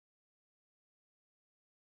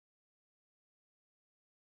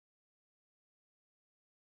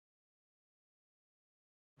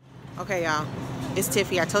Okay, y'all, it's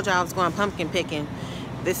Tiffy. I told y'all I was going pumpkin picking.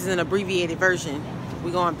 This is an abbreviated version. We're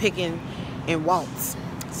going picking in waltz.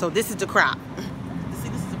 So this is the crop. See,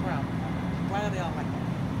 this is the problem. Why are they all like that?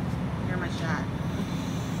 Here's my shot.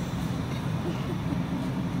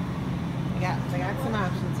 They got some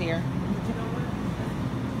options here.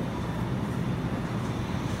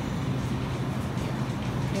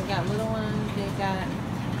 They've got little ones. They've got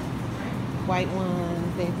white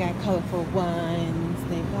ones. They've got colorful ones.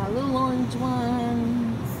 They've got little orange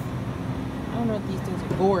ones. I don't know if these things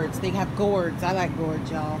are gourds. They have gourds. I like gourds,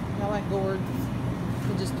 y'all. Y'all like gourds?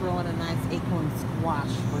 You just throw in a nice acorn squash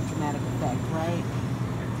for dramatic effect, right?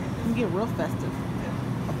 You can get real festive.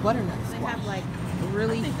 A butternut squash. They have like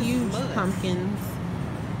really huge pumpkins,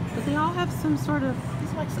 but they all have some sort of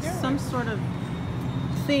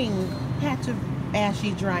patch of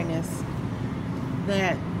ashy dryness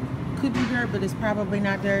that could be dirt, but it's probably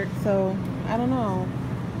not dirt. So I don't know.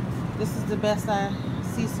 This is the best I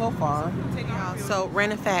see so far. So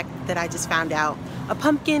random fact that I just found out: a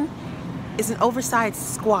pumpkin is an oversized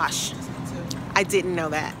squash. I didn't know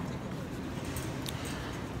that.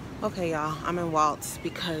 Okay, y'all, I'm in Waltz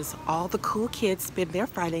because all the cool kids spend their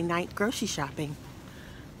Friday night grocery shopping.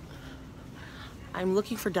 I'm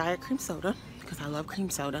looking for diet cream soda because I love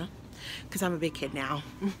cream soda because I'm a big kid now.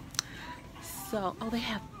 So, oh, they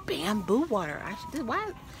have bamboo water. I should do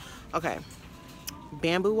what? Okay,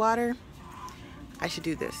 bamboo water. I should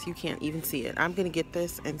do this. You can't even see it. I'm gonna get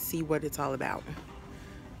this and see what it's all about.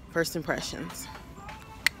 First impressions.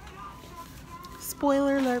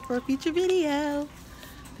 Spoiler alert for a future video.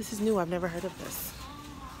 This is new. I've never heard of this.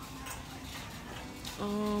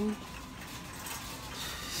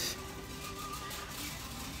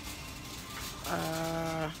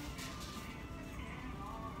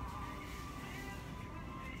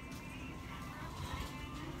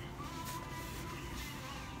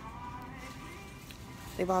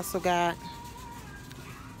 They've also got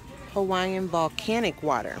Hawaiian volcanic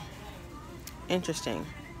water. Interesting.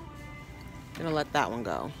 Gonna let that one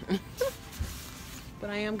go. But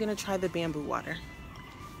I am gonna try the bamboo water.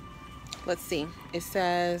 Let's see. It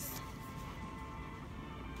says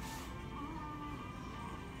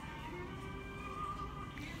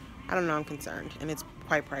I don't know, I'm concerned. And it's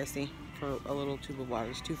quite pricey for a little tube of water.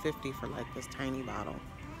 It's $2.50 for like this tiny bottle.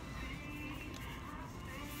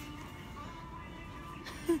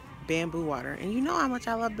 Bamboo water. And you know how much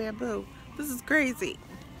I love bamboo. This is crazy.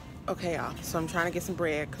 Okay, y'all, so I'm trying to get some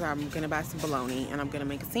bread because I'm gonna buy some bologna and I'm gonna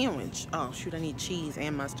make a sandwich. Oh shoot, I need cheese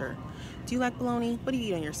and mustard. Do you like bologna? What do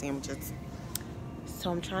you eat on your sandwiches?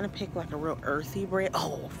 So I'm trying to pick like a real earthy bread.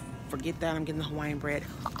 Oh, forget that, I'm getting the Hawaiian bread.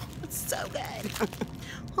 Oh, it's so good.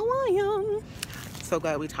 Hawaiian. So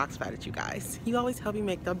glad we talked about it, you guys. You always help me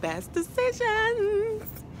make the best decisions.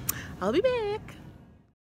 I'll be back.